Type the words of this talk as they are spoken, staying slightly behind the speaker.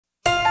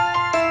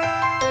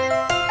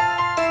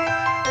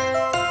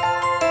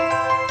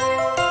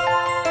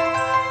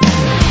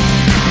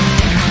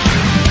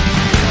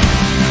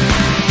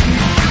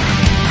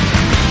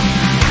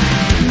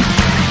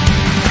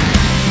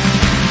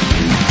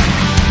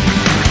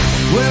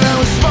When I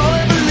was small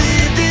I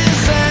believed in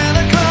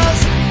Santa Claus,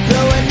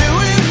 though I knew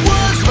it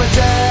was my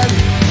dad.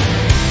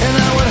 And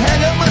I would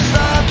hang up my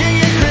stocking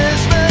at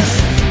Christmas,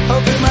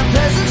 hoping my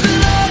presents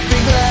would I'd be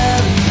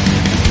glad.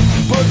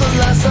 But the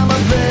last time I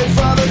played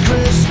Father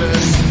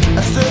Christmas,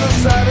 I stood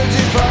outside a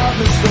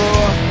department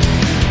store.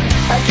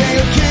 A gang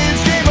of kids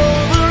came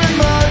over and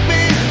mugged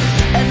me,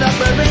 and knocked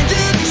my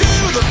reindeer to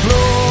the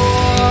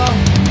floor.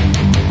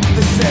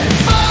 They said,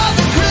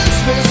 Father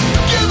Christmas,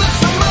 give us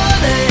some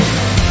money.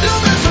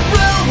 Don't mess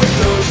around with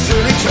those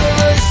silly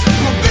toys.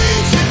 We'll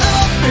beat you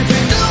up if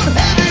you don't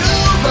hand it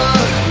over.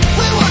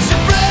 We want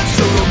your bread,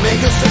 so don't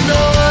make us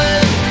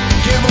annoyed.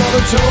 Give all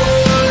the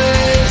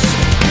toys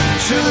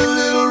to the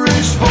little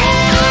rich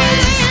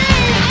boys.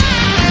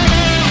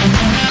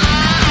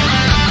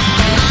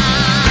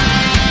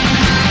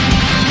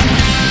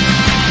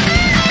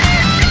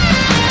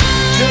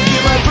 Don't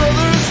give my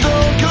brother a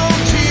Stone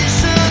Cold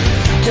t-shirt.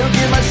 Don't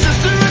give my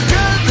sister a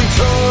cuddly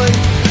toy.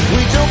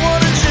 We don't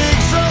want a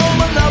jigsaw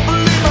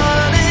Monopoly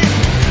money.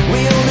 We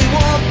only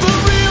want the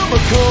real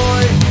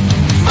McCoy.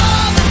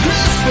 Father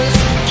Christmas,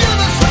 give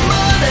us some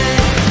money.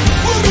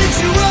 We'll beat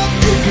you up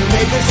if you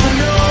make us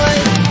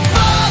annoyed.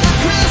 Father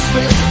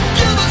Christmas,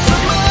 give us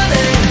some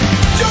money.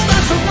 Don't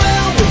mess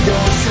around with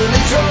those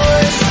silly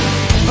toys.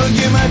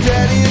 Forgive my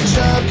daddy a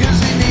job cause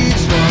he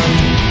needs one.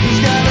 He's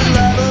got a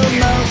lot of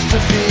mouths to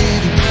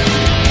feed.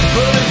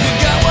 But if you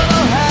got one,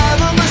 I'll have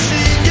a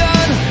machine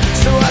gun,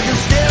 so I can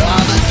scare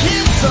all the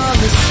kids on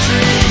the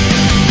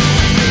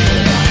street.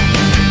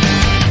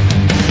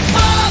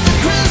 Father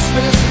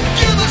Christmas,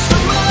 give us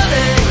some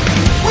money.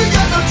 We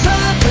got no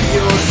time for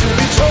your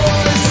silly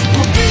toys.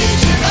 We'll beat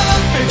you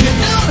up if you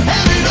don't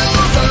hand it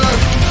over.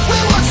 We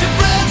want your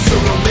bread, so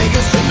don't make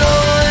us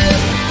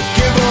annoyed.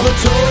 Give all the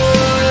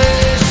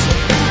toys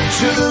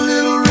to the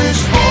little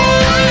rich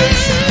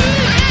boys.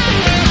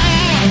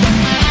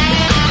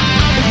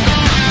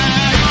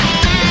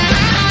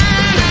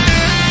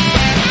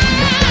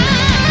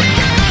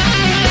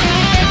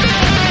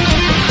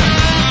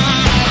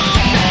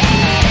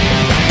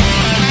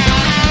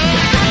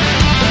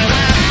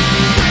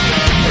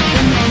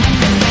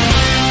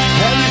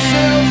 Have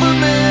yourself a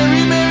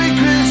merry, merry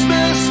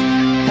Christmas.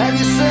 Have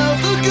yourself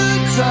a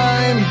good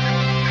time.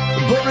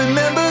 But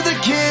remember the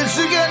kids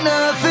who got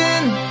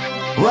nothing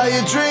while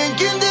you're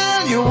drinking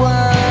down your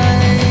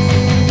wine.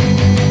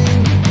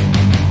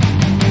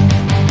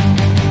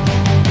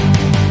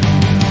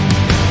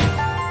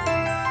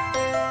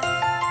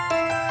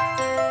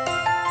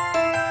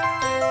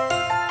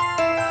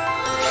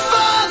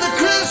 Father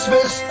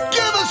Christmas,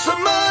 give us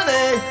some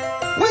money.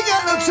 We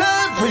got no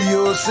time for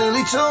your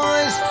silly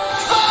toys.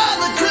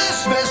 Father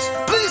Christmas,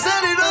 please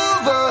hand it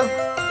over.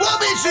 We'll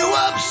beat you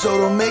up, so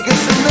don't make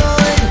us annoyed.